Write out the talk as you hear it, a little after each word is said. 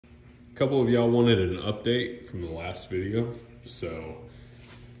A couple of y'all wanted an update from the last video. So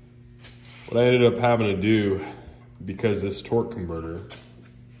what I ended up having to do, because this torque converter,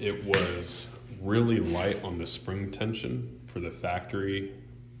 it was really light on the spring tension for the factory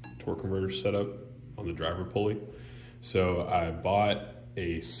torque converter setup on the driver pulley. So I bought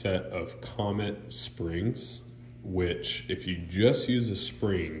a set of Comet springs, which if you just use the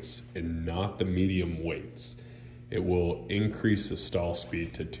springs and not the medium weights, it will increase the stall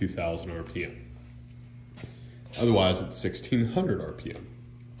speed to 2000 RPM. Otherwise it's 1600 RPM.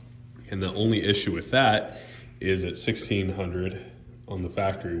 And the only issue with that is at 1600 on the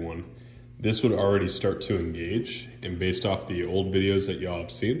factory one, this would already start to engage, and based off the old videos that y'all have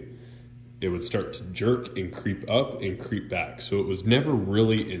seen, it would start to jerk and creep up and creep back. So it was never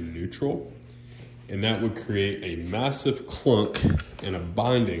really in neutral, and that would create a massive clunk and a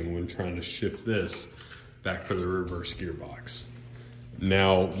binding when trying to shift this back for the reverse gearbox.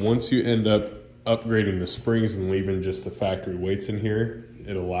 Now, once you end up upgrading the springs and leaving just the factory weights in here,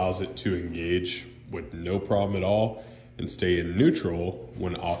 it allows it to engage with no problem at all and stay in neutral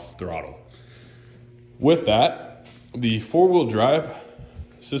when off throttle. With that, the four-wheel drive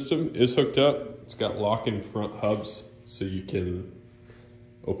system is hooked up. It's got lock-in front hubs, so you can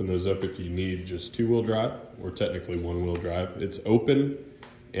open those up if you need just two-wheel drive, or technically one-wheel drive. It's open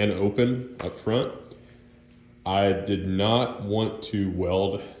and open up front. I did not want to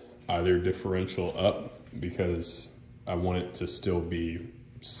weld either differential up because I want it to still be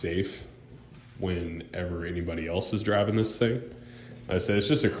safe whenever anybody else is driving this thing. Like I said, it's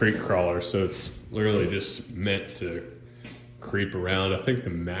just a crate crawler, so it's literally just meant to creep around. I think the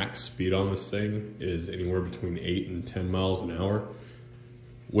max speed on this thing is anywhere between 8 and 10 miles an hour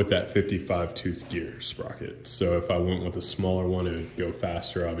with that 55 tooth gear sprocket. So if I went with a smaller one, it would go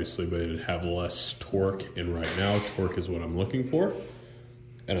faster, obviously, but it would have less torque. And right now, torque is what I'm looking for.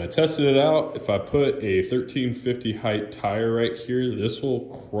 And I tested it out. If I put a 1350 height tire right here, this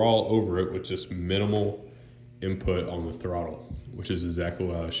will crawl over it with just minimal input on the throttle, which is exactly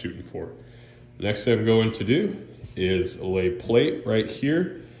what I was shooting for. The next thing I'm going to do is lay plate right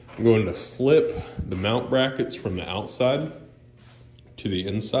here. I'm going to flip the mount brackets from the outside to the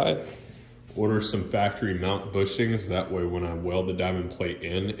inside, order some factory mount bushings. That way when I weld the diamond plate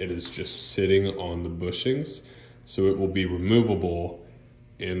in, it is just sitting on the bushings. So it will be removable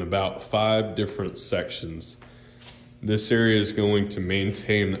in about 5 different sections. This area is going to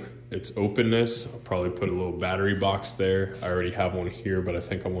maintain its openness. I'll probably put a little battery box there. I already have one here, but I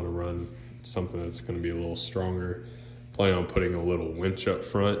think I want to run something that's going to be a little stronger. Planning on putting a little winch up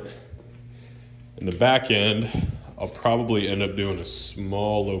front. In the back end, I'll probably end up doing a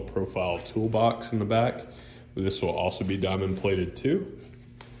small low profile toolbox in the back. This will also be diamond plated too.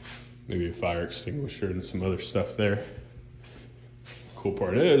 Maybe a fire extinguisher and some other stuff there. Cool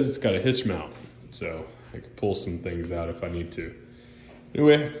part is it's got a hitch mount, so I can pull some things out if I need to.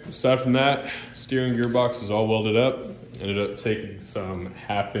 Anyway, aside from that, steering gearbox is all welded up. Ended up taking some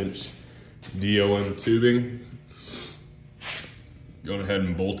 1/2 inch DOM tubing, going ahead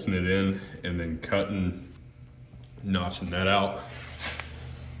and bolting it in, and then cutting, notching that out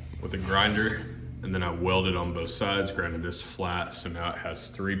with a grinder. And then I welded on both sides, grinded this flat, so now it has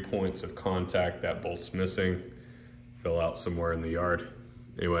 3 points of contact. That bolt's missing, fell out somewhere in the yard.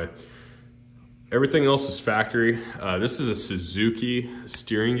 Anyway, everything else is factory. This is a Suzuki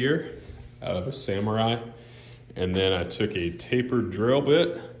steering gear out of a Samurai. And then I took a tapered drill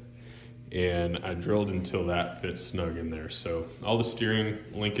bit and I drilled until that fits snug in there. So all the steering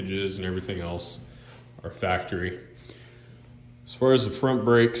linkages and everything else are factory. As far as the front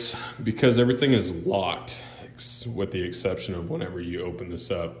brakes, because everything is locked, with the exception of whenever you open this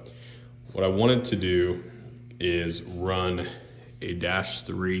up, what I wanted to do is run a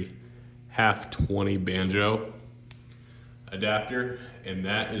 -3 1/2-20 banjo adapter, and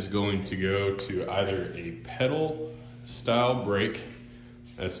that is going to go to either a pedal style brake.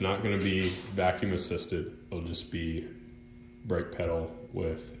 That's not going to be vacuum assisted. It'll just be brake pedal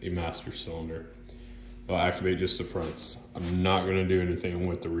with a master cylinder. I'll activate just the fronts. I'm not going to do anything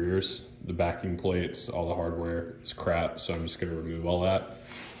with the rears. The backing plates, all the hardware, it's crap, so I'm just going to remove all that.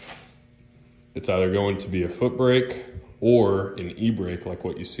 It's either going to be a foot brake or an e-brake like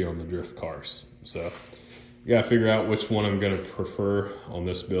what you see on the drift cars. So you gotta figure out which one I'm gonna prefer on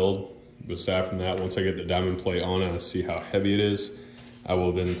this build. But aside from that, once I get the diamond plate on and I see how heavy it is, I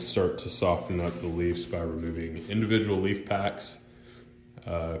will then start to soften up the leaves by removing individual leaf packs,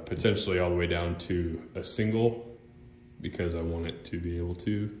 potentially all the way down to a single, because I want it to be able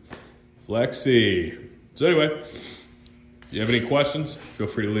to flexi. So anyway, if you have any questions, feel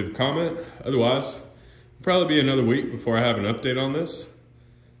free to leave a comment. Otherwise, it'll probably be another week before I have an update on this.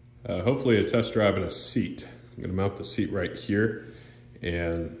 hopefully a test drive and a seat. I'm gonna mount the seat right here,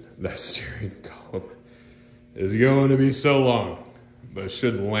 and that steering column is going to be so long, but it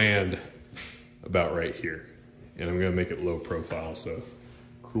should land about right here. And I'm gonna make it low profile, so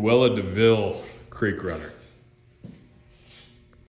Cruella de Vil Creek Runner.